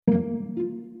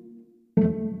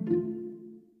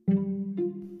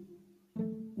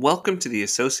Welcome to the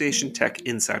Association Tech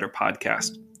Insider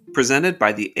Podcast, presented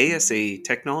by the ASAE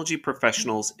Technology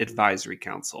Professionals Advisory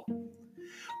Council,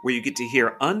 where you get to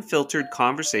hear unfiltered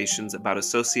conversations about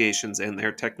associations and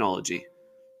their technology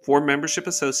for membership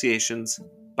associations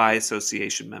by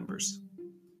association members.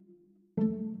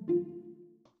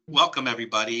 Welcome,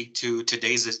 everybody, to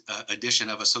today's edition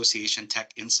of Association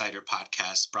Tech Insider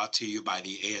Podcast, brought to you by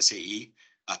the ASAE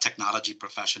Technology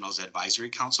Professionals Advisory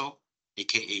Council,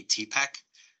 aka TPEC.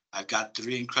 I've got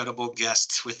three incredible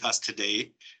guests with us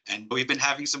today, and we've been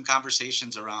having some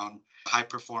conversations around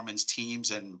high-performance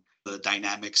teams and the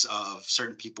dynamics of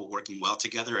certain people working well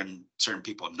together and certain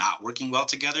people not working well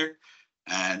together.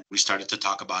 And we started to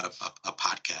talk about a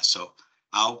podcast. So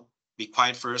I'll be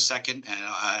quiet for a second, and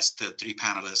I'll ask the three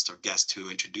panelists or guests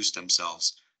to introduce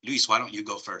themselves. Luis, why don't you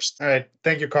go first? All right.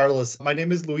 Thank you, Carlos. My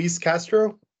name is Luis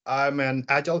Castro. I'm an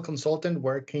agile consultant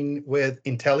working with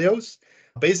Inteleos,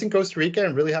 based in Costa Rica.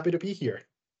 I'm really happy to be here.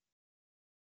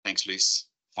 Thanks, Luis.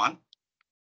 Juan?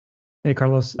 Hey,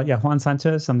 Carlos. Juan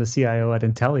Sanchez. I'm the CIO at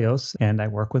Inteleos, and I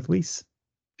work with Luis.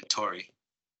 Tori?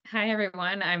 Hi,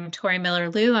 everyone. I'm Tori Miller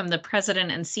Liu. I'm the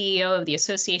president and CEO of the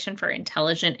Association for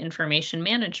Intelligent Information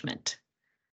Management.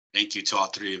 Thank you to all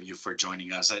three of you for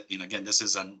joining us. Again, this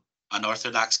is an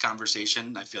unorthodox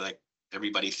conversation. I feel like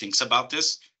everybody thinks about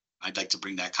this. I'd like to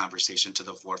bring that conversation to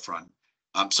the forefront.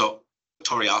 So,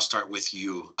 Tori, I'll start with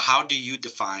you. How do you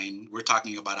define, we're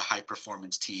talking about a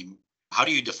high-performance team. How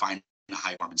do you define a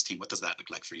high-performance team? What does that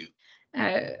look like for you?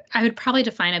 I would probably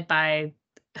define it by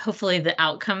hopefully the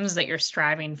outcomes that you're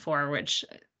striving for, which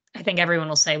I think everyone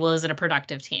will say, well, is it a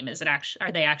productive team?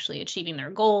 Are they actually achieving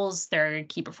their goals, their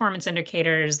key performance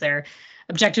indicators, their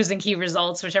objectives and key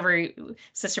results, whichever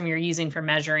system you're using for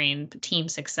measuring team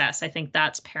success? I think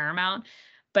that's paramount.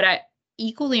 But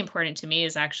equally important to me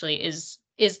is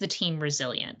the team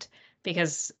resilient?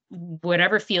 Because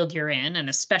whatever field you're in, and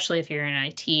especially if you're in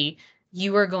IT,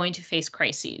 you are going to face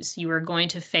crises. You are going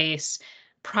to face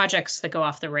projects that go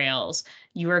off the rails.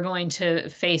 You are going to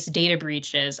face data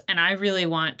breaches. And I really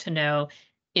want to know,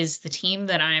 is the team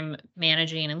that I'm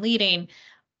managing and leading,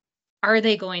 are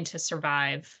they going to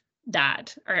survive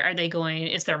that?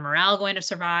 Is their morale going to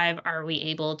survive? Are we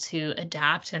able to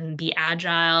adapt and be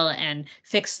agile and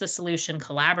fix the solution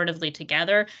collaboratively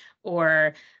together?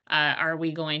 Or are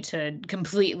we going to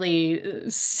completely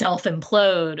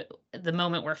self-implode the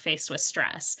moment we're faced with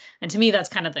stress? And to me, that's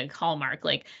kind of the hallmark.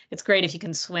 Like, it's great if you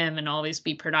can swim and always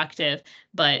be productive,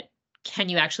 but can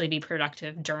you actually be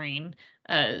productive during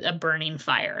a burning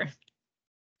fire?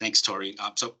 Thanks, Tori.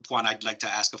 So, Juan, I'd like to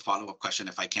ask a follow-up question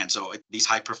if I can. So these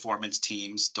high-performance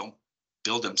teams don't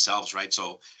build themselves, right?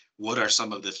 So what are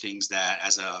some of the things that,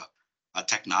 as a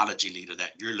technology leader,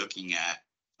 that you're looking at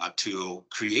to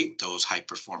create those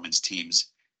high-performance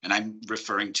teams? And I'm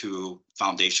referring to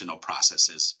foundational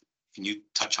processes. Can you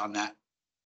touch on that?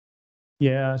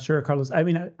 Yeah, sure, Carlos. I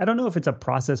mean, I don't know if it's a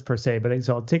process per se, but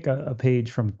so I'll take a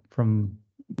page from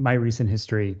my recent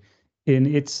history. And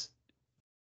it's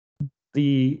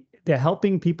the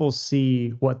helping people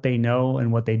see what they know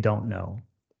and what they don't know.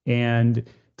 And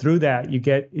through that, you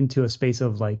get into a space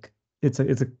of like, it's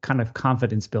a kind of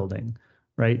confidence building,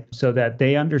 right? So that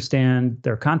they understand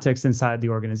their context inside the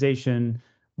organization,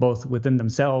 both within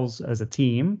themselves as a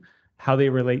team, how they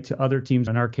relate to other teams.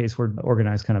 In our case, we're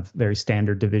organized kind of very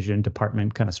standard division,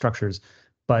 department kind of structures.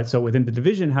 But so within the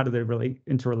division, how do they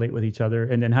interrelate with each other?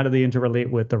 And then how do they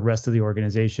interrelate with the rest of the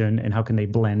organization? And how can they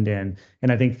blend in?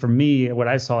 And I think for me, what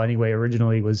I saw anyway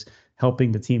originally was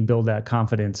helping the team build that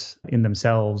confidence in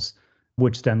themselves,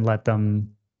 which then let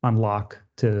them unlock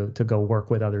to go work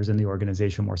with others in the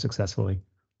organization more successfully.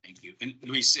 Thank you. And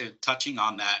Luis, touching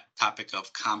on that topic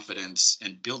of confidence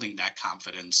and building that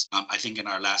confidence, I think in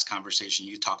our last conversation,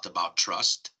 you talked about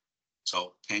trust.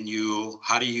 So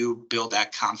how do you build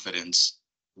that confidence?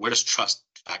 Where does trust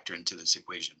factor into this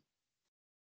equation?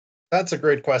 That's a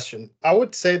great question. I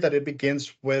would say that it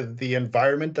begins with the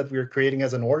environment that we're creating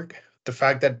as an org. The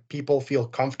fact that people feel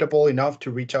comfortable enough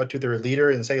to reach out to their leader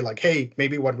and say like, hey,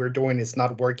 maybe what we're doing is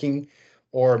not working,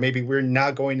 or maybe we're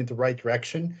not going in the right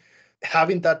direction.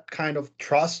 Having that kind of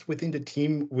trust within the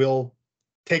team will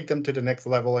take them to the next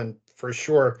level and for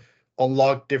sure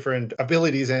unlock different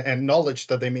abilities and knowledge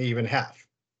that they may even have.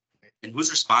 And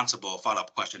who's responsible,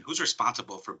 follow-up question, who's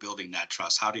responsible for building that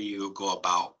trust? How do you go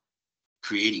about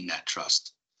creating that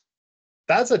trust?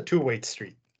 That's a two-way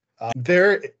street.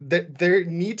 There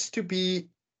needs to be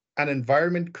an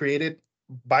environment created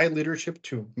by leadership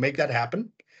to make that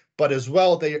happen. But as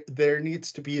well, there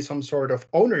needs to be some sort of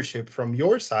ownership from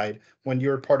your side when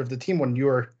you're part of the team, when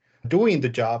you're doing the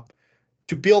job,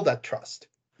 to build that trust.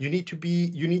 You need to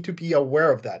be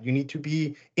aware of that. You need to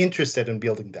be interested in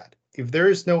building that. If there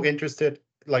is no interest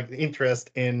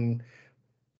in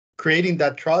creating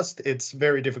that trust, it's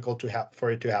very difficult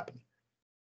for it to happen.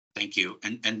 Thank you.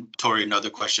 And Tori, another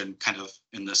question kind of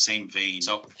in the same vein.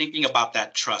 So thinking about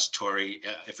that trust, Tori,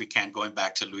 if we can, going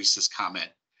back to Luis's comment,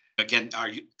 again,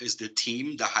 is the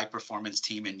team, the high performance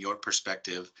team, in your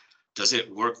perspective, does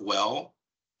it work well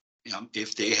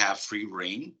if they have free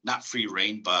reign, not free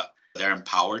reign, but they're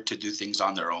empowered to do things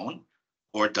on their own?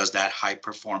 Or does that high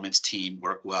performance team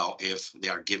work well if they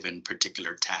are given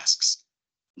particular tasks?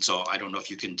 And so I don't know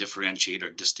if you can differentiate or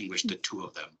distinguish the two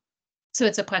of them. So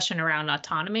it's a question around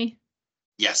autonomy?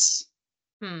 Yes.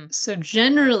 So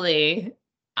generally,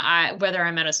 whether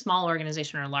I'm at a small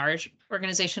organization or a large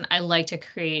organization, I like to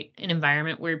create an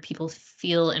environment where people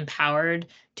feel empowered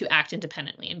to act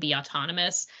independently and be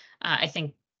autonomous. I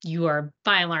think you are,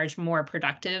 by and large, more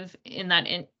productive in that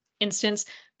instance.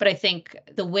 But I think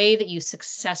the way that you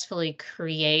successfully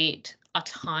create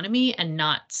autonomy and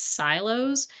not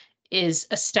silos is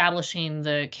establishing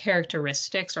the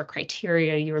characteristics or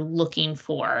criteria you're looking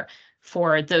for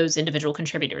those individual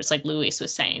contributors, like Luis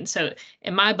was saying. So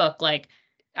in my book, like,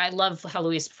 I love how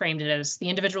Luis framed it as the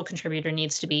individual contributor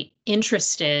needs to be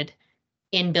interested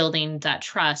in building that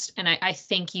trust. And I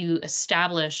think you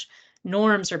establish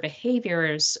norms or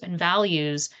behaviors and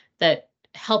values that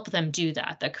help them do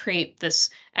that, that create this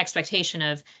expectation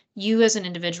of you as an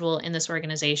individual in this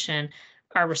organization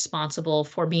are responsible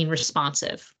for being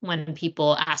responsive. When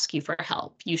people ask you for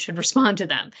help, you should respond to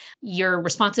them. Your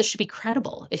responses should be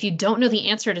credible. If you don't know the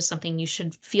answer to something, you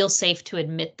should feel safe to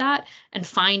admit that and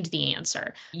find the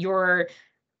answer. Your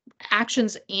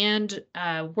actions and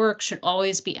work should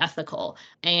always be ethical,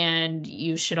 and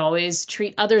you should always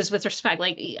treat others with respect.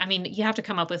 Like, I mean, you have to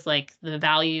come up with like the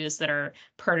values that are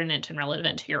pertinent and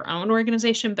relevant to your own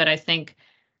organization, but I think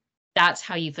that's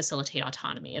how you facilitate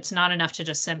autonomy. It's not enough to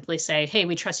just simply say, hey,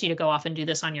 we trust you to go off and do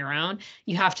this on your own.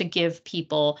 You have to give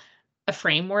people a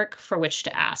framework for which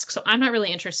to ask. So I'm not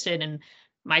really interested in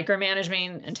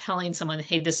micromanaging and telling someone,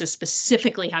 hey, this is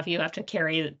specifically how you have to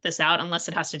carry this out, unless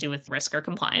it has to do with risk or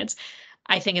compliance.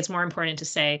 I think it's more important to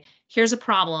say, here's a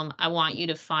problem. I want you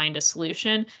to find a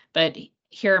solution, but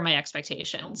here are my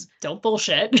expectations. Don't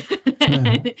bullshit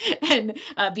and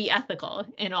be ethical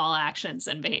in all actions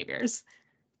and behaviors.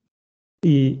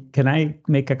 Can I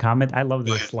make a comment? I love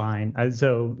this line.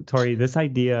 So, Tori, this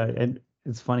idea, and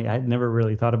it's funny, I had never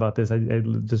really thought about this. I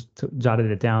just jotted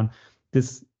it down.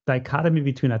 This dichotomy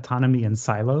between autonomy and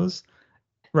silos,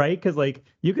 right? Because like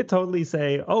you could totally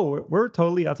say, oh, we're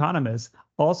totally autonomous,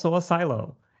 also a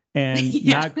silo, and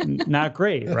not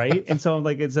great, right? And so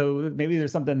maybe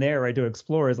there's something there, right, to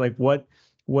explore is like what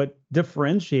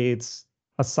differentiates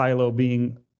a silo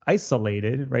being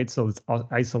isolated, right? So it's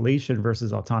isolation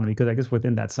versus autonomy, because I guess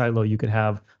within that silo you could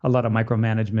have a lot of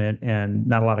micromanagement and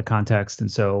not a lot of context,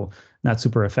 and so not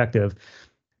super effective.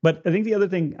 But I think the other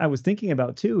thing I was thinking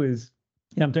about too is,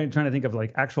 I'm trying to think of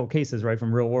like actual cases, right,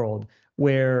 from real world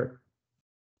where.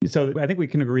 So I think we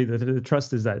can agree that the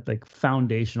trust is that like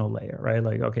foundational layer, right?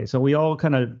 Like, okay, so we all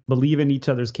kind of believe in each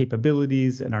other's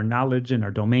capabilities and our knowledge and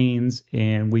our domains,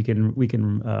 and we can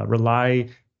rely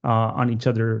on each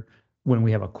other. When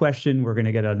we have a question, we're going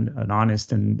to get an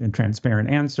honest and transparent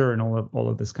answer, and all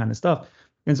of this kind of stuff.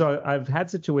 And so I've had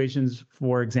situations,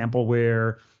 for example,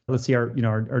 where let's see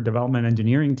our development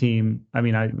engineering team. I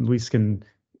mean, Luis can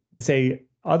say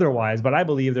otherwise, but I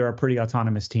believe they're a pretty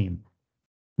autonomous team.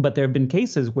 But there have been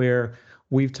cases where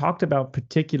we've talked about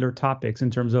particular topics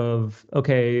in terms of,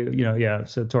 okay,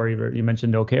 so Tori, you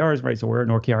mentioned OKRs, right? So we're an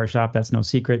OKR shop, that's no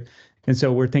secret. And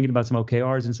so we're thinking about some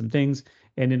OKRs and some things.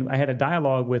 And then I had a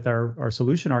dialogue with our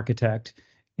solution architect,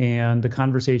 and the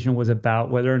conversation was about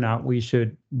whether or not we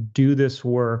should do this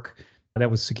work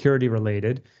that was security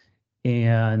related,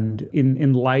 and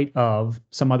in light of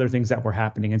some other things that were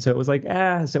happening. And so it was like,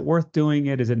 is it worth doing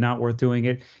it? Is it not worth doing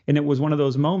it? And it was one of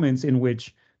those moments in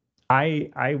which I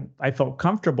felt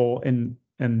comfortable, and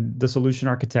the solution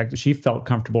architect, she felt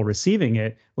comfortable receiving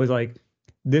it, was like,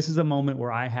 this is a moment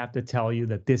where I have to tell you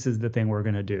that this is the thing we're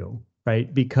going to do,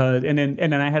 right? Because and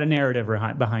then I had a narrative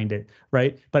behind it,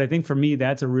 right? But I think for me,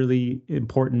 that's a really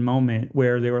important moment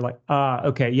where they were like,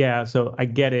 okay, yeah, so I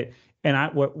get it. And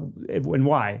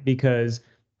why? Because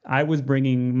I was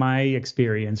bringing my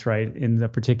experience, right, in the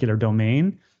particular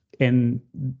domain, and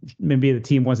maybe the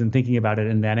team wasn't thinking about it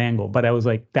in that angle, but I was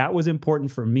like, that was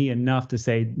important for me enough to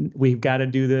say, we've got to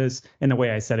do this. And the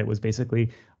way I said it was basically,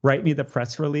 write me the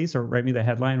press release or write me the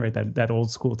headline, right? That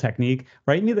old school technique.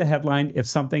 Write me the headline if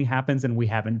something happens and we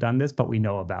haven't done this, but we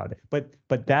know about it.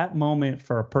 But that moment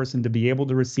for a person to be able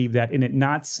to receive that and it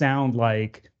not sound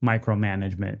like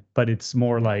micromanagement, but it's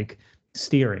more like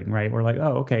steering, right? We're like,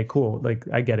 oh, okay, cool. Like,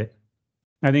 I get it.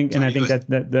 I think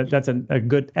that's a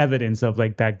good evidence of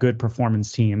like that good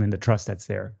performance team and the trust that's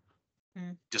there.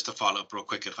 Just to follow up real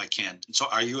quick, if I can. So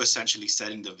are you essentially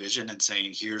setting the vision and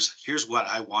saying, here's what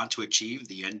I want to achieve,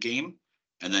 the end game,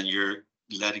 and then you're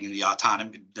letting the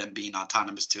autonomy, then being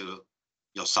autonomous to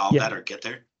solve that or get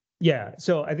there? Yeah.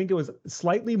 So I think it was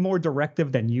slightly more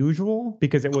directive than usual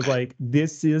because it was like,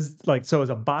 this is like, so as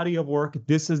a body of work,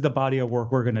 this is the body of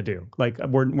work we're going to do. Like,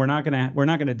 we're not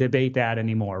going to debate that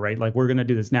anymore, right? Like, we're going to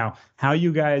do this now. How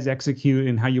you guys execute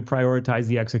and how you prioritize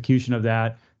the execution of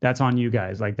that, that's on you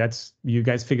guys. Like, you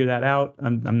guys figure that out.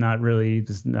 I'm not really,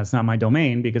 that's not my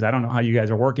domain because I don't know how you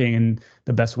guys are working and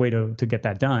the best way to get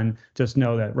that done. Just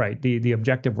know that, right, the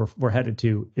objective we're headed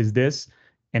to is this.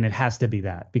 And it has to be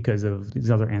that because of these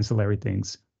other ancillary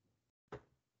things.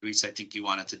 Luis, I think you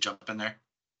wanted to jump in there.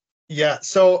 Yeah,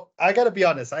 so I got to be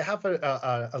honest. I have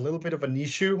a little bit of an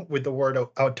issue with the word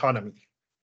autonomy.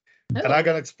 And I'm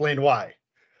going to explain why.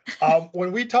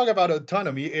 When we talk about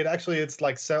autonomy, it's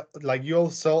like you're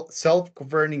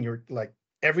self-governing your like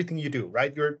everything you do,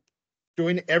 right? You're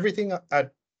doing everything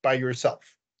by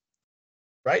yourself,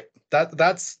 right?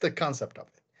 That's the concept of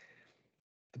it.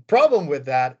 The problem with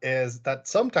that is that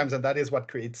sometimes, and that is what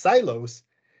creates silos,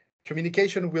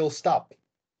 communication will stop.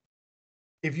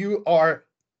 If you are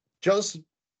just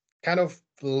kind of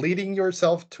leading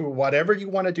yourself to whatever you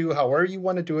want to do, however you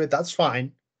want to do it, that's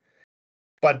fine.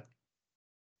 But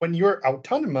when you're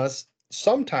autonomous,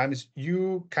 sometimes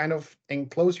you kind of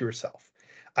enclose yourself.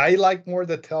 I like more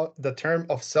the term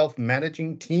of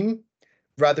self-managing team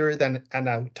rather than an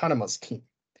autonomous team.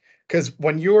 Because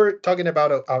when you're talking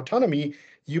about autonomy,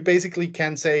 you basically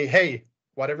can say, hey,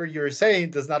 whatever you're saying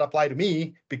does not apply to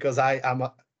me because I am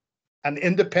an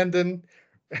independent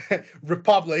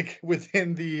republic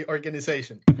within the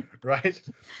organization, right?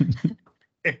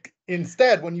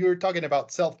 Instead, when you're talking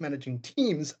about self-managing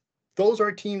teams, those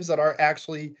are teams that are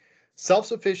actually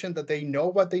self-sufficient, that they know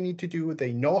what they need to do,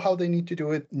 they know how they need to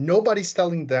do it. Nobody's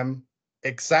telling them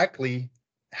exactly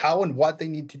how and what they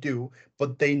need to do,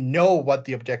 but they know what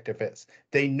the objective is.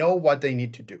 They know what they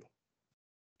need to do.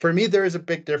 For me, there is a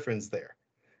big difference there.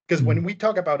 Because when we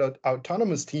talk about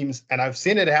autonomous teams, and I've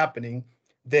seen it happening,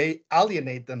 they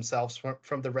alienate themselves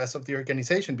from the rest of the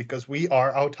organization because we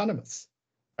are autonomous,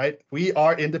 right? We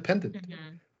are independent.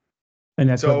 Mm-hmm. And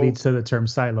that's what leads to the term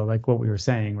silo, like what we were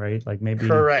saying, right? Like maybe.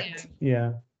 Correct.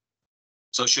 Yeah.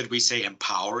 So should we say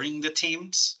empowering the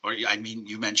teams? Or, I mean,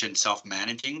 you mentioned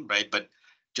self-managing, right? But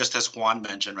just as Juan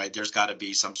mentioned, right, there's got to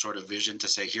be some sort of vision to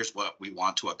say, here's what we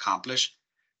want to accomplish.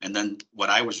 And then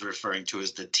what I was referring to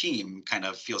is the team kind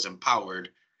of feels empowered,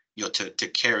 to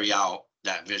carry out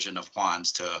that vision of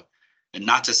Juan's and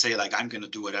not to say like, I'm going to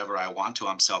do whatever I want to,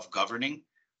 I'm self-governing.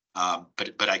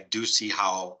 But I do see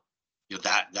how,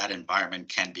 that environment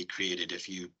can be created if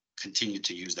you continue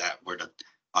to use that word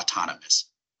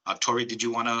autonomous. Tori, did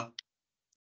you want to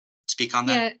speak on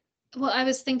that? Yeah. Well, I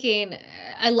was thinking,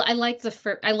 I like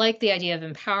the idea of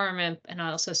empowerment and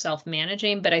also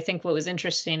self-managing, but I think what was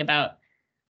interesting about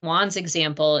Juan's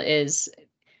example is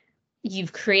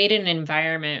you've created an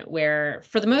environment where,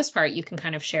 for the most part, you can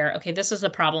kind of share, okay, this is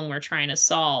the problem we're trying to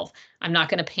solve. I'm not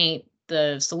going to paint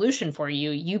the solution for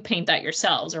you. You paint that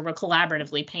yourselves, or we'll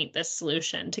collaboratively paint this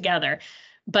solution together.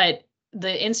 But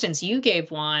the instance you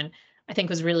gave, Juan, I think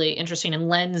was really interesting and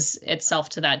lends itself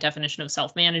to that definition of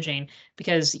self-managing,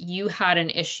 because you had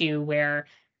an issue where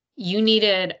you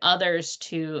needed others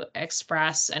to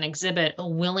express and exhibit a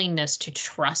willingness to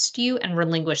trust you and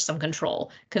relinquish some control.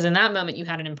 Because in that moment, you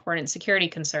had an important security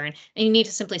concern, and you need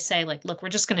to simply say, like, look, we're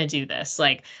just going to do this.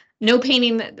 Like, no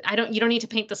painting. You don't need to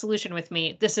paint the solution with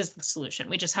me. This is the solution.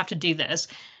 We just have to do this.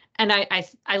 And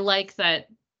I like that.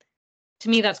 To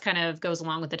me, that's kind of goes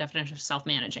along with the definition of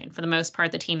self-managing. For the most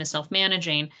part, the team is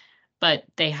self-managing, but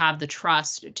they have the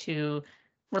trust to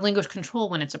relinquish control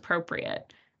when it's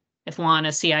appropriate. If Juan,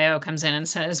 a CIO, comes in and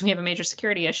says, we have a major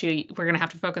security issue, we're going to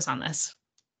have to focus on this.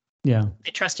 Yeah.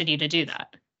 They trusted you to do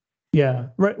that. Yeah.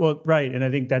 Right. Well, right. And I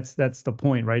think that's the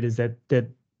point, right? Is that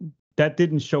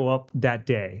didn't show up that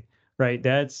day, right?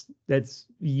 That's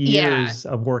years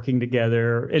of working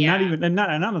together, and I'm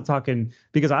not talking,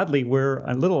 because oddly we're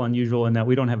a little unusual in that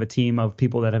we don't have a team of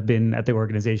people that have been at the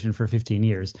organization for 15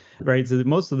 years, right? So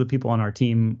most of the people on our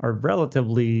team are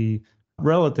relatively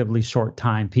short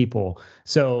time people.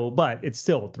 So, but it's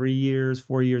still 3 years,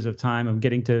 4 years of time of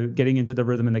getting into the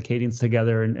rhythm and the cadence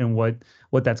together, and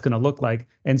what that's going to look like.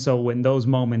 And so when those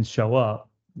moments show up,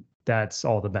 that's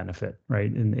all the benefit,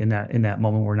 right? In that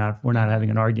moment, we're not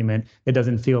having an argument. It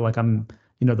doesn't feel like I'm,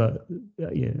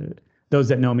 those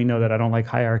that know me know that I don't like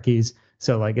hierarchies.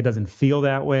 So like, it doesn't feel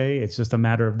that way. It's just a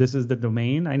matter of, this is the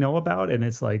domain I know about, and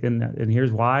it's like, and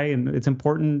here's why, and it's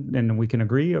important, and we can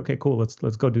agree. Okay, cool. Let's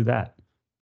go do that.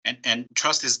 And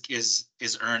trust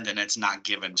is earned, and it's not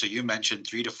given. So you mentioned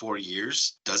 3 to 4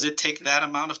 years. Does it take that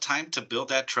amount of time to build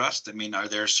that trust? I mean, are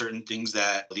there certain things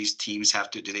that these teams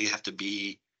do they have to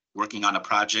be working on a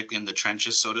project in the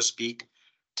trenches, so to speak,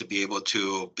 to be able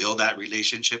to build that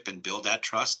relationship and build that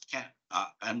trust? Yeah.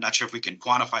 I'm not sure if we can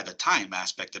quantify the time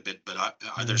aspect of it, but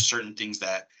are there certain things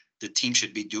that the team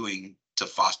should be doing to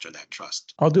foster that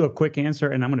trust? I'll do a quick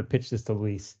answer, and I'm going to pitch this to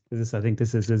Luis. I think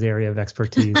this is his area of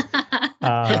expertise.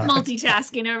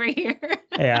 Multitasking over here.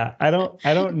 Yeah, I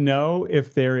don't know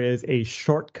if there is a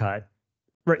shortcut.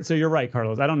 Right. So you're right,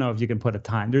 Carlos. I don't know if you can put a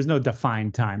time. There's no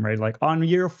defined time, right? Like on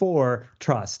year 4,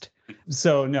 trust.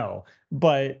 So no,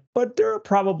 but there are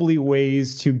probably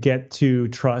ways to get to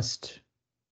trust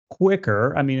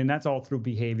quicker. I mean, and that's all through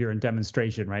behavior and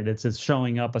demonstration, right? It's just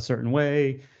showing up a certain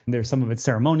way. There's some of it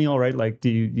ceremonial, right? Like, do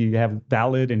you have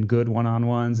valid and good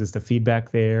one-on-ones? Is the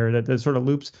feedback there? That sort of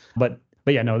loops. But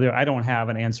yeah, no, I don't have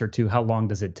an answer to how long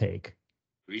does it take.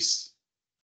 Luis?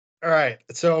 All right.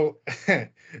 So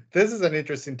this is an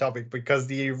interesting topic, because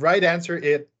the right answer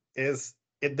it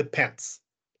depends.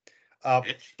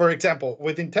 For example,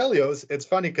 with Inteleos, it's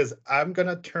funny because I'm going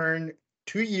to turn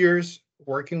 2 years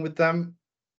working with them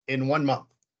in 1 month.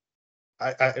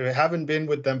 I haven't been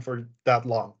with them for that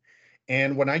long.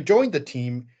 And when I joined the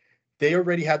team, they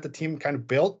already had the team kind of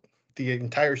built. The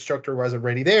entire structure was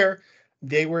already there.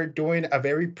 They were doing a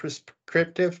very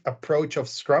prescriptive approach of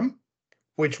Scrum,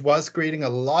 which was creating a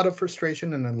lot of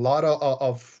frustration and a lot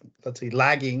of let's say,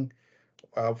 lagging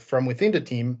from within the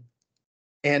team.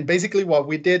 And basically what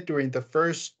we did during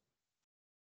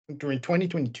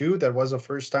 2022, that was the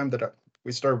first time that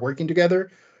we started working together,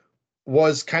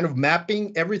 was kind of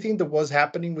mapping everything that was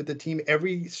happening with the team,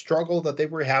 every struggle that they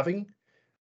were having,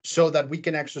 so that we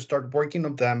can actually start working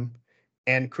on them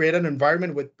and create an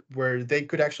environment where they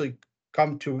could actually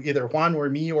come to either Juan or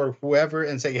me or whoever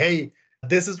and say, hey,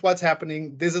 this is what's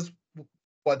happening. This is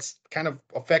what's kind of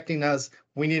affecting us.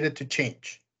 We needed to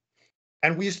change.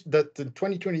 And the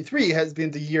 2023 has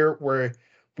been the year where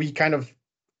we kind of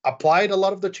applied a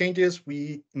lot of the changes.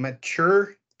 We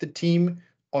mature the team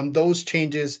on those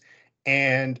changes.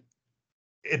 And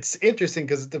it's interesting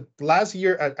because the last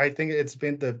year, I think it's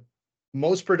been the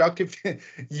most productive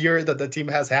year that the team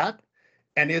has had.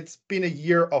 And it's been a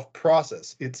year of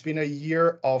process. It's been a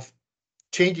year of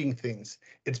changing things.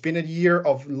 It's been a year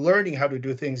of learning how to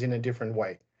do things in a different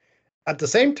way. At the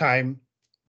same time,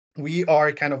 we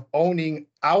are kind of owning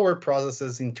our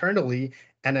processes internally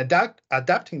and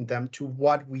adapting them to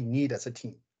what we need as a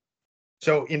team.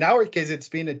 So in our case, it's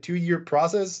been a 2-year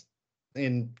process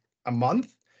in a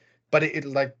month, but it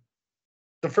like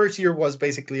the first year was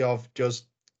basically of just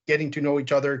getting to know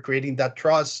each other, creating that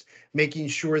trust, making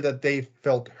sure that they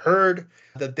felt heard,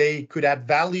 that they could add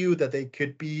value, that they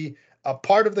could be a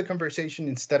part of the conversation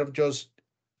instead of just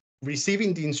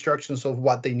receiving the instructions of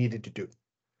what they needed to do.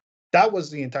 That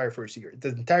was the entire first year. The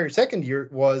entire second year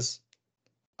was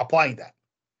applying that.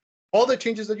 All the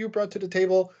changes that you brought to the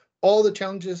table, all the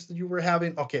challenges that you were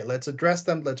having, okay, let's address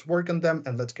them, let's work on them,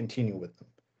 and let's continue with them.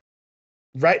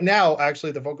 Right now,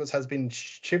 actually, the focus has been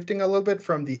shifting a little bit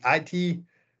from the IT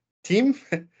team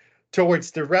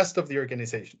towards the rest of the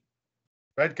organization,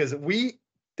 right? Because we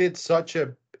did such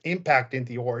an impact in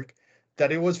the org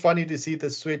that it was funny to see the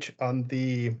switch on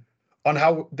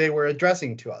how they were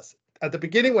addressing to us. At the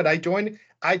beginning, when I joined,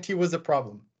 IT was a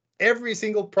problem. Every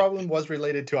single problem was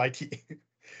related to IT.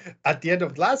 At the end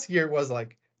of last year, it was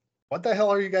like, what the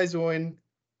hell are you guys doing?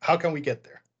 How can we get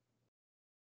there?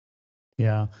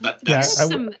 Yeah.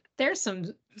 There's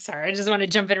some, sorry, I just want to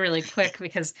jump in really quick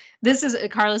because this is,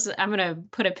 Carlos, I'm going to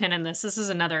put a pin in this. This is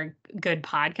another good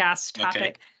podcast topic.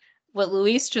 Okay. What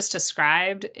Luis just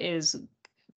described is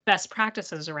best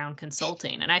practices around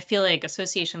consulting. And I feel like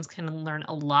associations can learn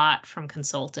a lot from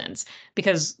consultants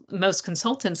because most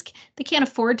consultants, they can't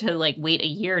afford to like wait a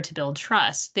year to build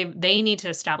trust. They need to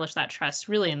establish that trust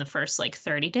really in the first like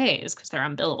 30 days because they're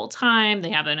on billable time.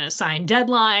 They have an assigned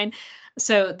deadline.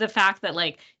 So the fact that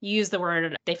like you use the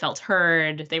word they felt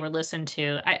heard, they were listened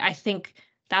to, I think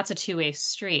that's a two-way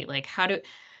street. Like how do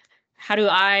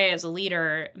I, as a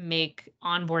leader, make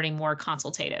onboarding more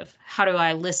consultative? How do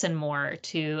I listen more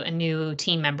to a new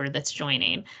team member that's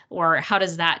joining? Or how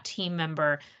does that team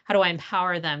member, how do I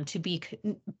empower them to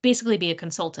basically be a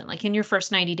consultant? Like in your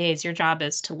first 90 days, your job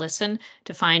is to listen,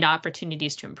 to find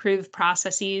opportunities to improve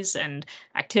processes and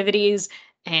activities.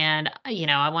 And,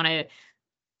 I want to,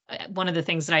 one of the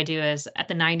things that I do is at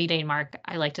the 90-day mark,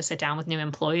 I like to sit down with new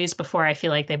employees before I feel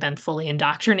like they've been fully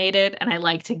indoctrinated. And I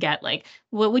like to get like,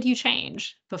 what would you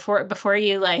change before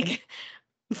you like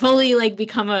fully like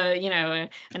become an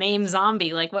AIIM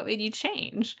zombie? Like, what would you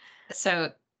change?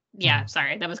 So yeah,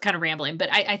 sorry, that was kind of rambling,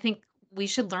 but I think we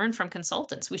should learn from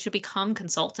consultants. We should become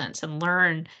consultants and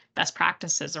learn best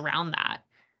practices around that.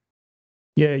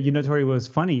 Yeah, Tori, what's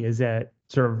funny is that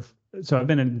so I've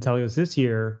been in Inteleos this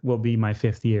year, will be my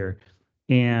 5th year.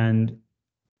 And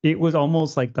it was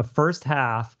almost like the first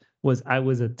half was I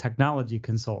was a technology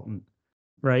consultant,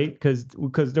 right? Because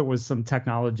there was some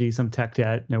technology, some tech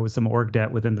debt, there was some org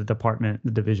debt within the department,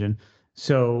 the division.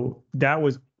 So that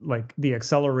was like the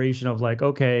acceleration of like,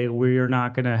 okay, we're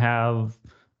not gonna have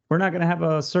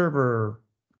a server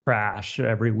crash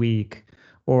every week,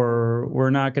 or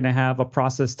we're not gonna have a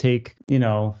process take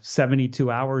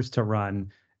 72 hours to run.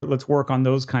 Let's work on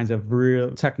those kinds of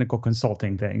real technical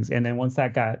consulting things. And then once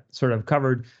that got sort of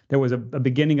covered, there was a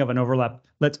beginning of an overlap.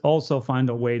 Let's also find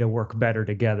a way to work better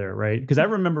together, right? Because I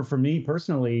remember for me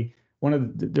personally,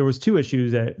 there was 2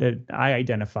 issues that I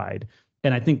identified.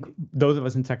 And I think those of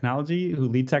us in technology who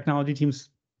lead technology teams,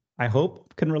 I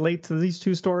hope, can relate to these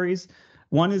 2 stories.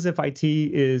 One is if IT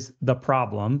is the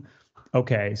problem.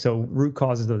 Okay, so root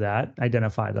causes of that,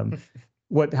 identify them.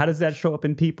 How does that show up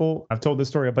in people? I've told this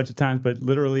story a bunch of times, but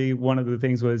literally one of the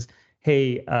things was,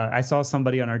 hey, I saw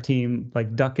somebody on our team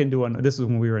like this is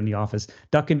when we were in the office,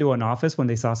 duck into an office when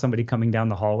they saw somebody coming down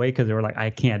the hallway because they were like, I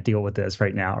can't deal with this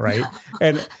right now, right?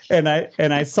 and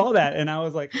I saw that and I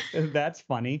was like, that's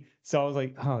funny. So I was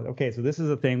like, oh, okay, so this is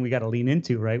a thing we got to lean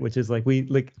into, right? Which is like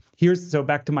so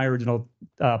back to my original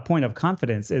point of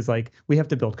confidence is like we have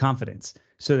to build confidence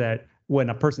so that when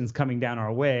a person's coming down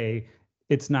our way,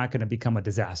 it's not going to become a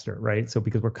disaster, right? So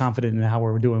because we're confident in how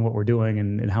we're doing what we're doing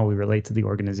and how we relate to the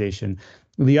organization.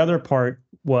 The other part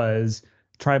was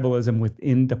tribalism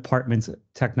within departments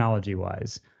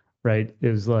technology-wise, right? It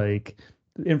was like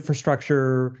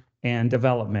infrastructure and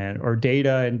development or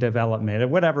data and development or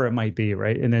whatever it might be,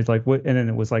 right? And it's like, and then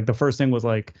it was like, the first thing was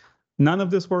like, none of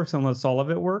this works unless all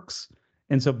of it works.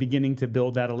 And so beginning to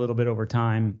build that a little bit over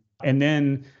time. And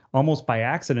then almost by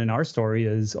accident, our story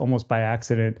is almost by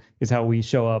accident is how we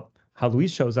show up, how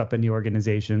Luis shows up in the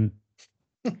organization.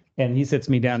 And he sits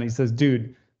me down and he says,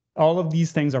 dude, all of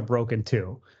these things are broken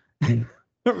too.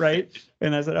 Right.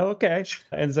 And I said, oh, okay.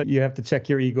 And so you have to check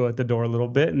your ego at the door a little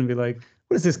bit and be like,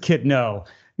 what does this kid know?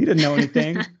 He didn't know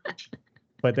anything.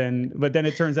 But then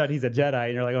it turns out he's a Jedi,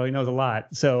 and you're like, oh, he knows a lot.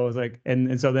 So it was like,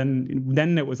 and so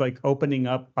then it was like opening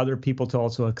up other people to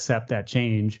also accept that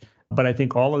change. But I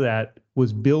think all of that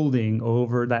was building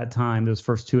over that time, those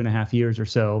first 2.5 years or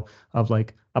so of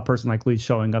like a person like Luis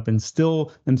showing up and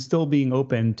still being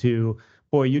open to,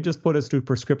 boy, you just put us through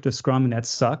prescriptive Scrum and that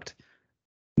sucked.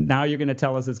 Now you're going to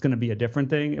tell us it's going to be a different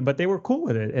thing. But they were cool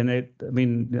with it. And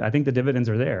I think the dividends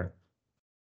are there.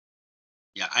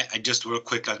 Yeah, I just real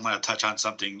quick, I want to touch on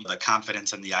something, the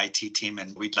confidence in the IT team.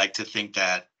 And we'd like to think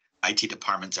that IT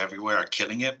departments everywhere are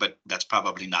killing it, but that's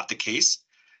probably not the case.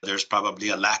 There's probably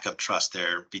a lack of trust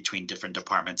there between different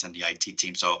departments and the IT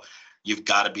team. So you've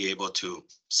got to be able to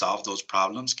solve those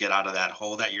problems, get out of that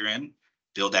hole that you're in,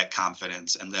 build that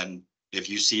confidence. And then if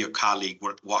you see a colleague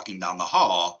walking down the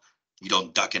hall, you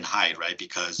don't duck and hide, right?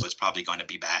 Because it's probably going to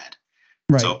be bad.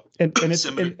 Right. So,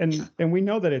 and we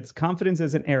know that it's confidence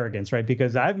isn't arrogance, right?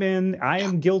 Because I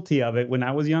am guilty of it when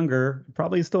I was younger,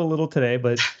 probably still a little today,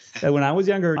 but when I was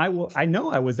younger, I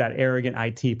know I was that arrogant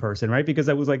IT person, right? Because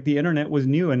I was like, the internet was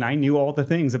new and I knew all the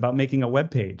things about making a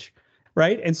web page,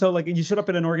 right? And so like you showed up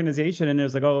in an organization and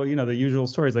there's like, oh, the usual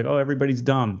stories like, oh, everybody's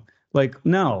dumb. Like,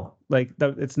 no, like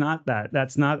it's not that.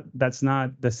 That's not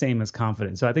the same as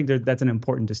confidence. So I think that's an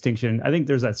important distinction. I think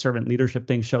there's that servant leadership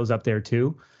thing shows up there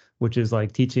too, which is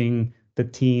like teaching the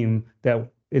team that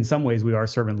in some ways we are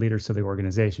servant leaders to the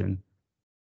organization.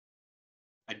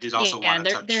 I did also want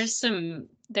to touch.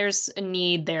 There's a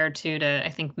need there too to, I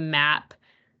think, map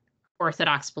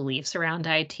orthodox beliefs around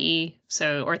IT.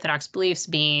 So orthodox beliefs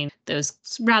being those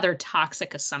rather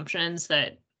toxic assumptions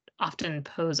that often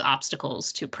pose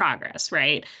obstacles to progress,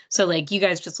 right? So like you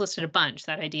guys just listed a bunch,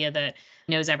 that idea that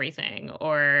knows everything,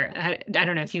 or I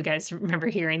don't know if you guys remember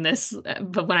hearing this,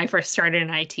 but when I first started in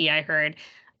IT, I heard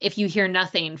if you hear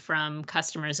nothing from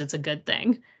customers, it's a good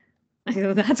thing. I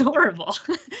go, that's horrible.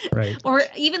 Right. Or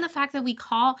even the fact that we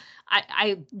call,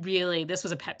 I really, this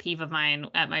was a pet peeve of mine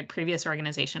at my previous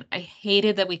organization. I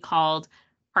hated that we called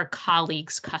our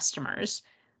colleagues customers.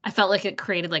 I felt like it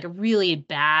created like a really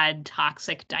bad,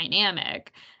 toxic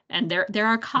dynamic. And they're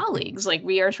our colleagues. Like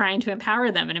we are trying to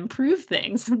empower them and improve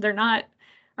things. They're not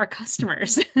our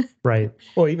customers. Right.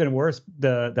 Or even worse,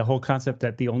 the whole concept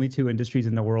that the only two industries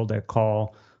in the world that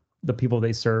call the people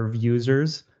they serve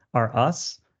users are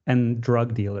us and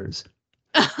drug dealers.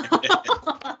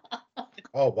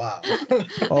 Oh, wow.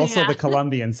 Also, Yeah. the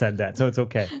Colombian said that, so it's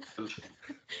okay.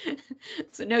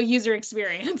 So no user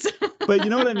experience. But you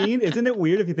know what I mean? Isn't it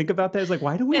weird if you think about that? It's like,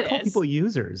 why do we It call is. people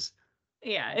users?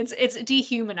 Yeah, it's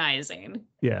dehumanizing.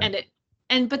 Yeah.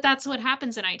 But that's what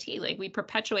happens in IT. Like we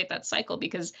perpetuate that cycle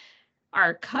because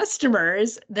our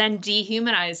customers then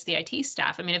dehumanize the IT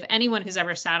staff. I mean, if anyone who's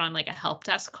ever sat on like a help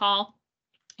desk call,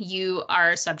 you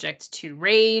are subject to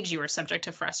rage, you are subject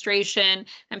to frustration,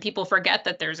 and people forget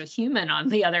that there's a human on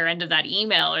the other end of that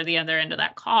email or the other end of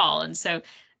that call. And so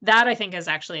that I think is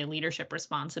actually a leadership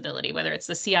responsibility, whether it's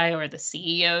the CIO or the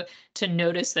CEO, to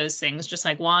notice those things, just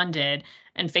like Juan did,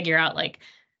 and figure out like,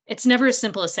 it's never as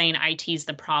simple as saying IT's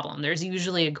the problem. There's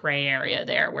usually a gray area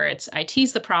there where it's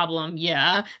IT's the problem,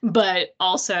 yeah, but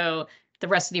also the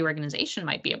rest of the organization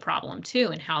might be a problem too,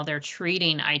 and how they're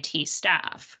treating IT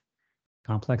staff.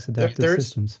 Complex adaptive There's-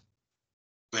 systems.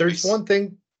 There's one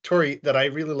thing, Tori, that I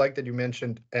really like that you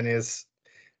mentioned, and is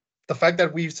the fact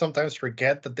that we sometimes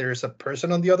forget that there's a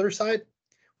person on the other side.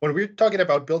 When we're talking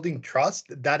about building trust,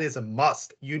 that is a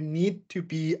must. You need to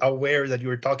be aware that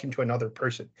you're talking to another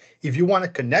person. If you want to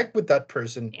connect with that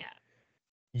person, Yeah.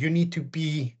 you need to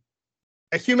be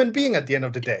a human being at the end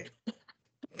of the day.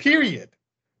 Period.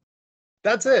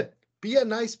 That's it. Be a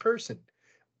nice person.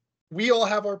 We all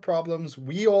have our problems.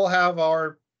 We all have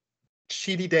our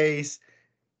shitty days.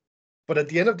 But at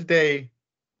the end of the day,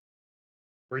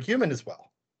 we're human as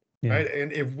well. Yeah. Right?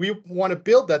 And if we want to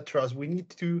build that trust, we need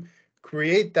to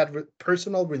create that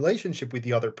personal relationship with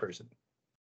the other person.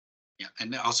 Yeah,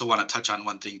 and I also want to touch on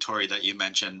one thing, Tori, that you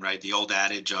mentioned, right? The old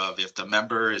adage of if the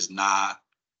member is not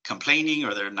complaining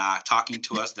or they're not talking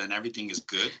to us, then everything is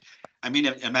good. I mean,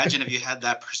 imagine if you had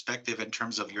that perspective in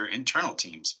terms of your internal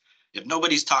teams. If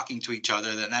nobody's talking to each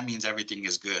other, then that means everything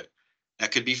is good.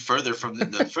 That could be further from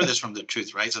the furthest from the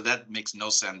truth, right? So that makes no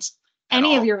sense.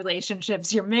 Any of your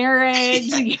relationships, your marriage,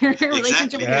 your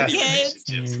relationship with your kids.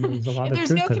 There's a lot If of there's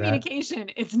truth no to communication,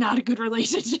 it's not a good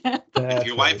relationship. If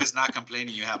your wife is not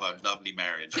complaining, you have a lovely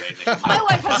marriage, right? Like, My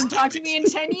wife hasn't talked to me in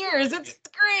 10 years. It's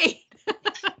great.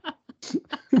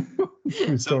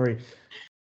 True story.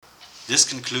 This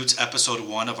concludes episode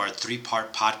 1 of our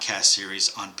 3-part podcast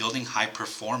series on building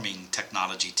high-performing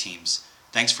technology teams.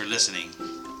 Thanks for listening.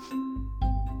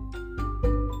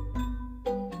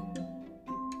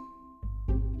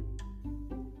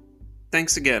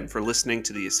 Thanks again for listening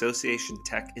to the Association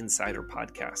Tech Insider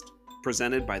podcast,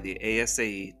 presented by the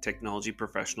ASAE Technology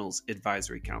Professionals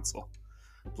Advisory Council.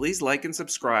 Please like and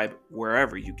subscribe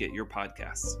wherever you get your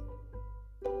podcasts.